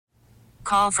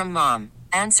Call from mom.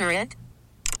 Answer it.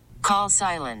 Call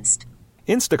silenced.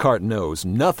 Instacart knows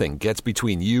nothing gets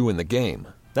between you and the game.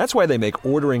 That's why they make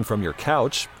ordering from your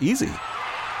couch easy.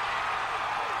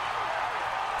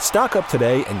 Stock up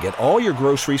today and get all your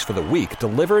groceries for the week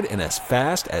delivered in as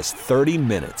fast as 30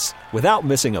 minutes without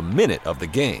missing a minute of the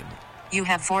game. You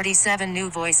have 47 new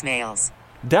voicemails.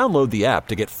 Download the app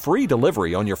to get free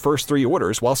delivery on your first 3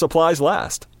 orders while supplies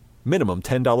last. Minimum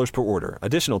 $10 per order.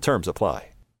 Additional terms apply.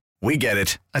 We get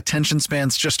it. Attention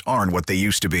spans just aren't what they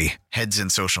used to be. Heads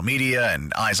in social media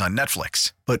and eyes on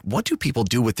Netflix. But what do people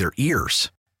do with their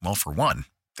ears? Well, for one,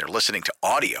 they're listening to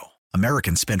audio.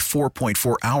 Americans spend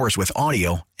 4.4 hours with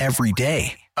audio every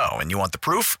day. Oh, and you want the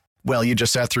proof? Well, you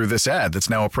just sat through this ad that's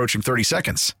now approaching 30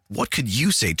 seconds. What could you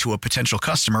say to a potential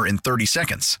customer in 30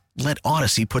 seconds? Let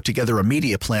Odyssey put together a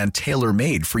media plan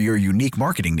tailor-made for your unique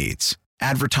marketing needs.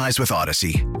 Advertise with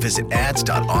Odyssey. Visit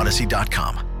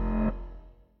ads.odyssey.com.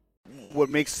 What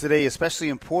makes today especially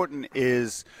important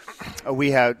is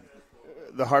we had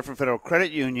the Hartford Federal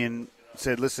Credit Union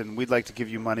said, listen, we'd like to give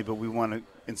you money, but we want to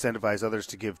incentivize others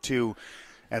to give too,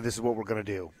 and this is what we're going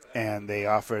to do. And they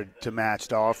offered to match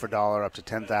dollar for dollar up to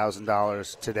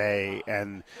 $10,000 today.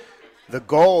 And the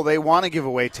goal, they want to give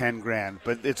away $10,000,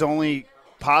 but it's only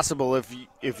possible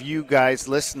if you guys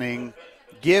listening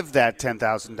give that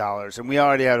 $10,000. And we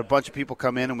already had a bunch of people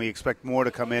come in, and we expect more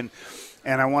to come in.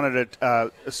 And I wanted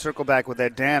to circle back with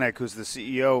Ed Danek, who's the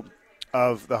CEO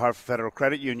of the Hartford Federal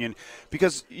Credit Union,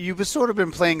 because you've sort of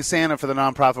been playing Santa for the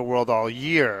nonprofit world all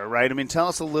year, right? I mean, tell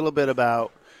us a little bit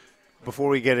about, before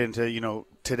we get into,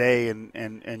 today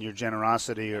and your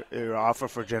generosity or your offer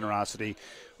for generosity,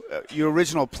 your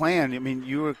original plan. I mean,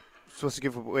 you were supposed to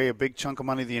give away a big chunk of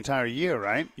money the entire year,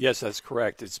 right? Yes, that's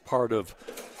correct. It's part of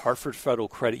Hartford Federal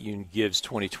Credit Union Gives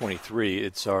 2023.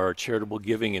 It's our charitable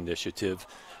giving initiative,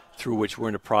 through which we're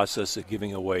in the process of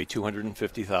giving away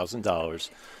 $250,000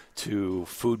 to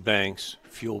food banks,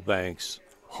 fuel banks,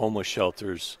 homeless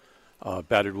shelters,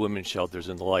 battered women's shelters,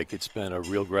 and the like. It's been a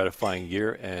real gratifying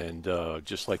year, and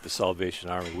just like the Salvation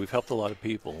Army, we've helped a lot of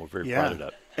people, and we're very proud of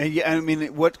that. And I mean,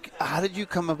 how did you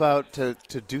come about to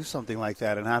do something like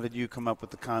that, and how did you come up with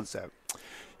the concept?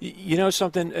 You know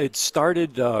something? It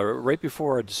started right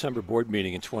before our December board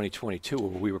meeting in 2022, where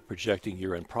we were projecting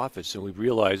year-end profits, and we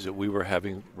realized that we were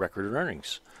having record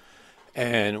earnings.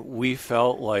 And we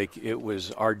felt like it was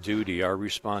our duty, our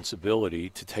responsibility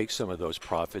to take some of those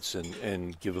profits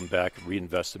and give them back,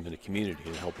 reinvest them in the community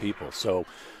and help people. So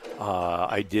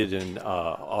I did an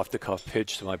off-the-cuff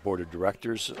pitch to my board of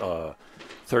directors,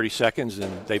 30 seconds,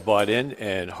 and they bought in,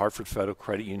 and Hartford Federal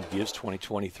Credit Union Gives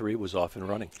 2023 was off and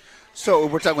running. So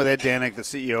we're talking with Ed Danek, the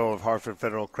CEO of Hartford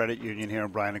Federal Credit Union here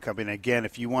in Bryan & Company. And again,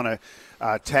 if you want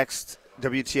to text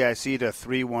WTIC to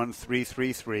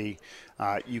 31333,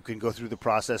 you can go through the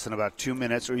process in about 2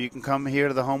 minutes, or you can come here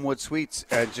to the Homewood Suites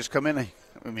and just come in.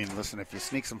 I mean, listen, if you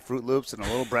sneak some Fruit Loops and a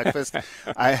little breakfast,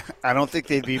 I don't think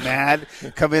they'd be mad.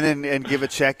 Come in and give a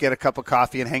check, get a cup of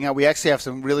coffee, and hang out. We actually have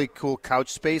some really cool couch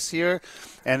space here.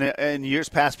 And in years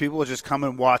past, people would just come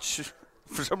and watch.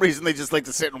 For some reason, they just like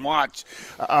to sit and watch.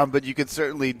 But you could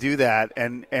certainly do that.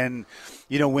 And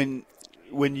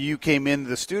when you came into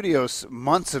the studios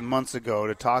months and months ago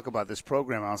to talk about this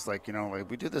program, I was like,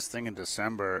 we do this thing in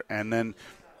December. And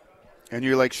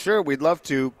you're like, sure, we'd love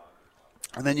to.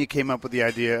 And then you came up with the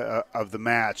idea of the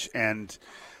match, and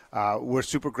we're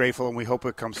super grateful, and we hope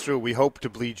it comes through. We hope to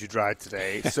bleed you dry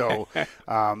today. So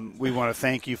we want to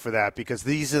thank you for that, because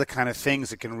these are the kind of things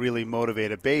that can really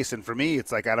motivate a base. And for me,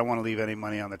 it's like I don't want to leave any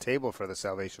money on the table for the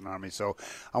Salvation Army. So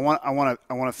I want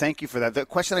to thank you for that. The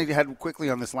question I had quickly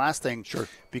on this last thing, sure,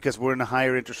 because we're in a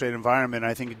higher interest rate environment,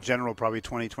 I think in general probably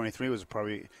 2023 was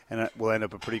and it will end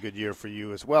up a pretty good year for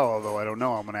you as well, although I don't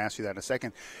know. I'm going to ask you that in a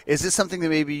second. Is this something that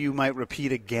maybe you might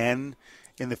repeat again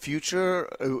in the future?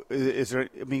 Is there?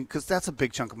 I mean, because that's a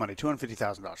big chunk of money.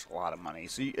 $250,000 is a lot of money.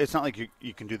 So it's not like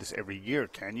you can do this every year,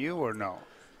 can you, or no?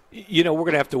 We're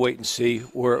going to have to wait and see.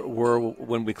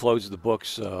 When we close the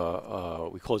books, at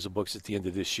the end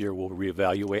of this year. We'll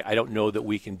reevaluate. I don't know that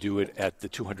we can do it at the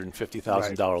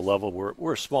 $250,000 level.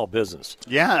 We're a small business.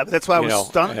 Yeah, that's why I was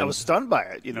stunned. I was stunned by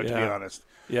it. To be honest.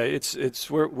 Yeah,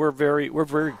 we're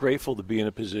very grateful to be in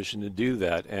a position to do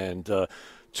that. And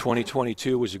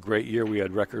 2022 was a great year. We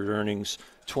had record earnings.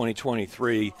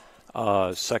 2023,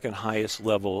 second highest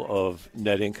level of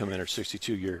net income in our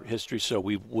 62-year history. So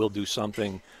we will do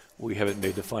something. We haven't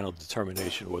made the final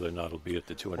determination whether or not it'll be at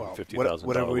the $250,000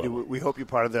 whatever we level. do, we hope you're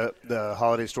part of the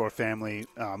Holiday Store family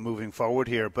moving forward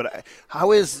here. But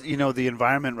how is the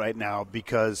environment right now?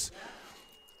 Because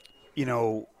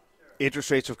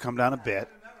interest rates have come down a bit,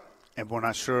 and we're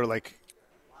not sure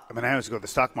I mean, I always go, the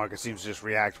stock market seems to just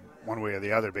react one way or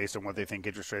the other based on what they think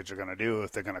interest rates are going to do,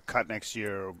 if they're going to cut next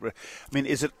year. I mean,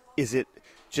 is it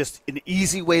just an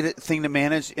easy thing to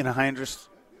manage in a high interest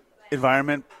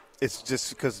environment? It's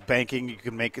just because banking, you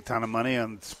can make a ton of money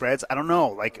on spreads. I don't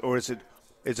know, or is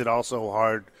it also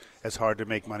hard to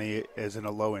make money as in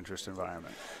a low interest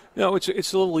environment? No, it's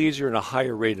a little easier in a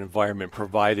higher rate environment,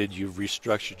 provided you've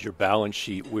restructured your balance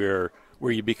sheet where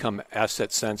you become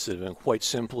asset sensitive, and quite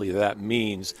simply that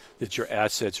means that your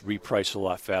assets reprice a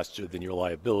lot faster than your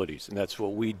liabilities, and that's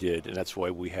what we did, and that's why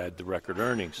we had the record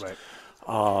earnings.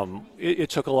 Right.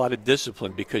 It took a lot of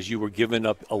discipline because you were giving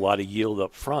up a lot of yield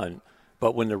up front.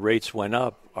 But when the rates went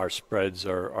up, our spreads,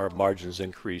 our margins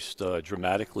increased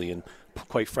dramatically, and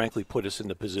quite frankly put us in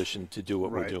the position to do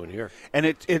what we're doing here. And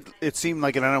it seemed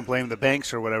like, and I don't blame the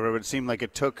banks or whatever, but it seemed like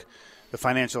it took the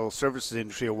financial services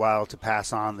industry a while to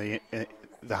pass on the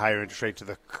higher interest rate to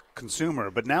the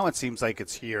consumer. But now it seems like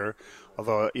it's here,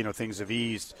 although things have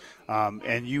eased,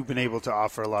 and you've been able to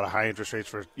offer a lot of high interest rates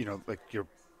for like your.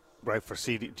 Right, for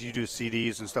CD. Do you do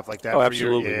CDs and stuff like that? Oh,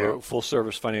 absolutely. We're a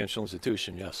full-service financial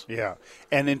institution, yes. Yeah.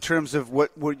 And in terms of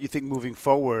what you think moving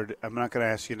forward, I'm not going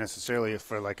to ask you necessarily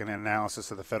for like an analysis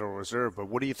of the Federal Reserve, but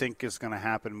what do you think is going to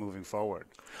happen moving forward?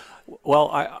 Well,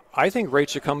 I think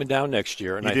rates are coming down next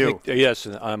year. And you do? Think, yes,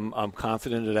 and I'm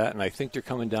confident of that, and I think they're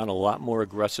coming down a lot more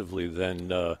aggressively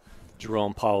than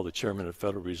Jerome Powell, the chairman of the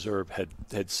Federal Reserve,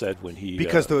 had said when he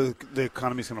because the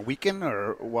economy is going to weaken,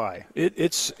 or why?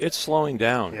 It's slowing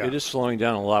down. Yeah. It is slowing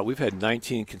down a lot. We've had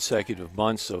 19 consecutive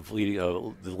months of the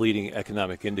leading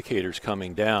economic indicators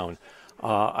coming down.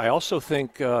 I also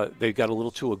think they got a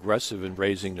little too aggressive in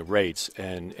raising the rates,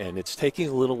 and it's taking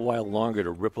a little while longer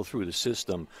to ripple through the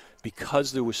system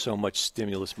because there was so much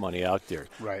stimulus money out there.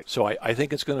 Right. So I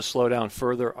think it's going to slow down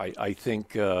further. I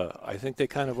think they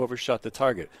kind of overshot the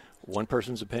target. One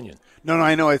person's opinion. No,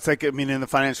 I know. It's like, I mean, in the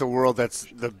financial world, that's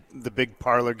the big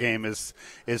parlor game is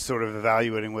sort of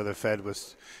evaluating whether the Fed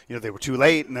was, they were too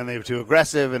late and then they were too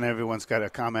aggressive, and everyone's got a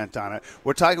comment on it.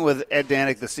 We're talking with Ed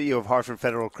Danek, the CEO of Hartford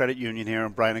Federal Credit Union here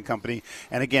in Bryan & Company.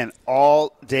 And again,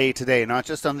 all day today, not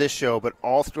just on this show, but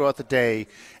all throughout the day,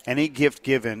 any gift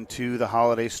given to the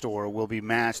holiday store will be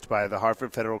matched by the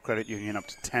Hartford Federal Credit Union up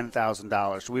to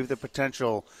 $10,000. So we have the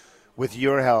potential, with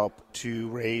your help, to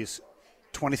raise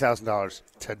 $20,000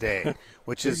 today,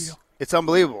 which is it's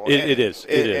unbelievable. It is.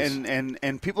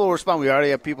 And people will respond. We already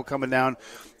have people coming down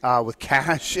with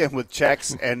cash and with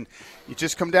checks, and you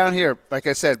just come down here. Like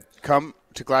I said, come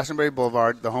to Glastonbury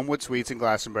Boulevard, the Homewood Suites in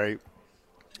Glastonbury.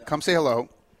 Come say hello.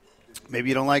 Maybe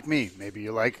you don't like me. Maybe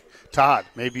you like Todd.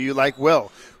 Maybe you like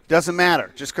Will. Doesn't matter.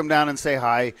 Just come down and say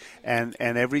hi, and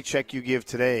every check you give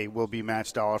today will be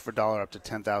matched dollar for dollar up to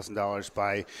 $10,000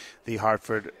 by the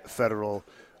Hartford Federal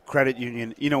Credit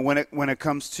Union. When it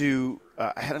comes to,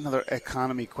 I had another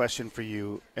economy question for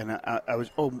you, and I was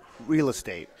real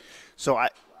estate. So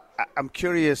I'm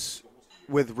curious,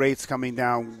 with rates coming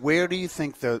down, where do you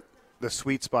think the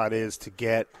sweet spot is to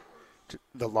get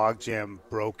the logjam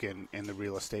broken in the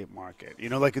real estate market?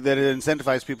 Like that it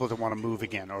incentivizes people to want to move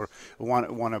again or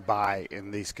want to buy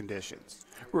in these conditions.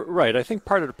 Right. I think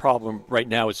part of the problem right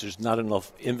now is there's not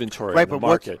enough inventory in the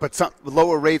market. But some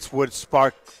lower rates would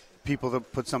spark people to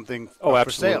put something up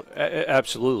for sale.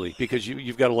 Absolutely, because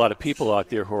you've got a lot of people out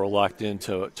there who are locked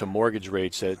into mortgage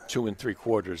rates at 2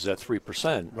 3/4, at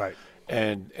 3%. Right.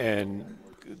 And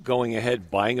going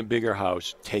ahead, buying a bigger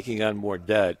house, taking on more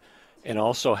debt, and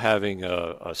also having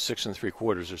a 6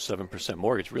 3/4 or 7%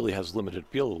 mortgage really has limited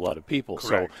appeal to a lot of people.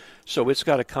 Correct. So it's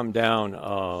got to come down.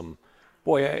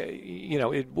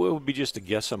 It would be just a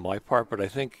guess on my part, but I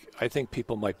think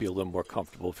people might be a little more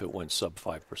comfortable if it went sub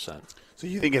 5%. So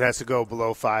you think it has to go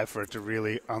below 5 for it to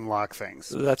really unlock things?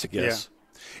 That's a guess.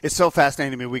 Yeah. It's so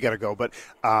fascinating to me. We got to go, but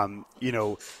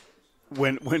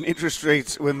when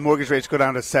mortgage rates go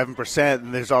down to 7%,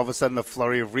 and there's all of a sudden a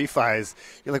flurry of refis,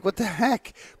 you're like, what the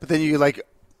heck? But then you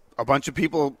a bunch of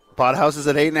people bought houses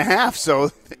at 8.5%. So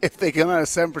if they come out at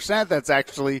 7%, that's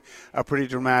actually a pretty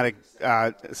dramatic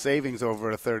savings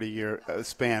over a 30-year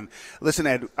span. Listen,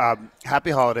 Ed,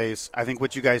 happy holidays. I think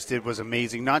what you guys did was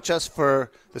amazing, not just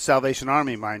for the Salvation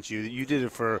Army, mind you. You did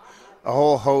it for a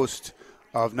whole host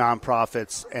of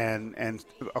nonprofits and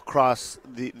across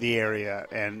the area.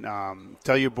 And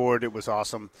tell your board it was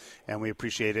awesome, and we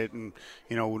appreciate it. And,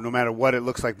 no matter what it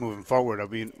looks like moving forward,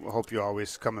 I hope you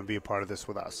always come and be a part of this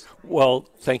with us. Well,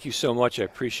 thank you so much. I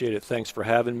appreciate it. Thanks for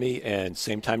having me, and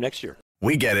same time next year.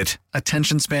 We get it.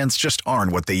 Attention spans just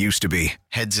aren't what they used to be.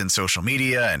 Heads in social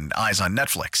media and eyes on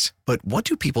Netflix. But what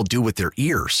do people do with their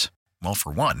ears? Well,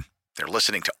 for one, they're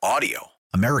listening to audio.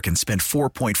 Americans spend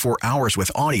 4.4 hours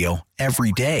with audio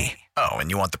every day. Oh, and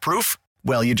you want the proof?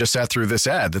 Well, you just sat through this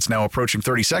ad that's now approaching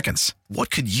 30 seconds. What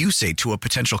could you say to a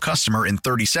potential customer in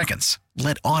 30 seconds?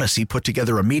 Let Odyssey put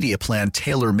together a media plan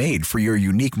tailor-made for your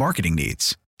unique marketing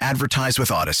needs. Advertise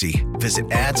with Odyssey.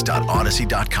 Visit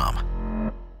ads.odyssey.com.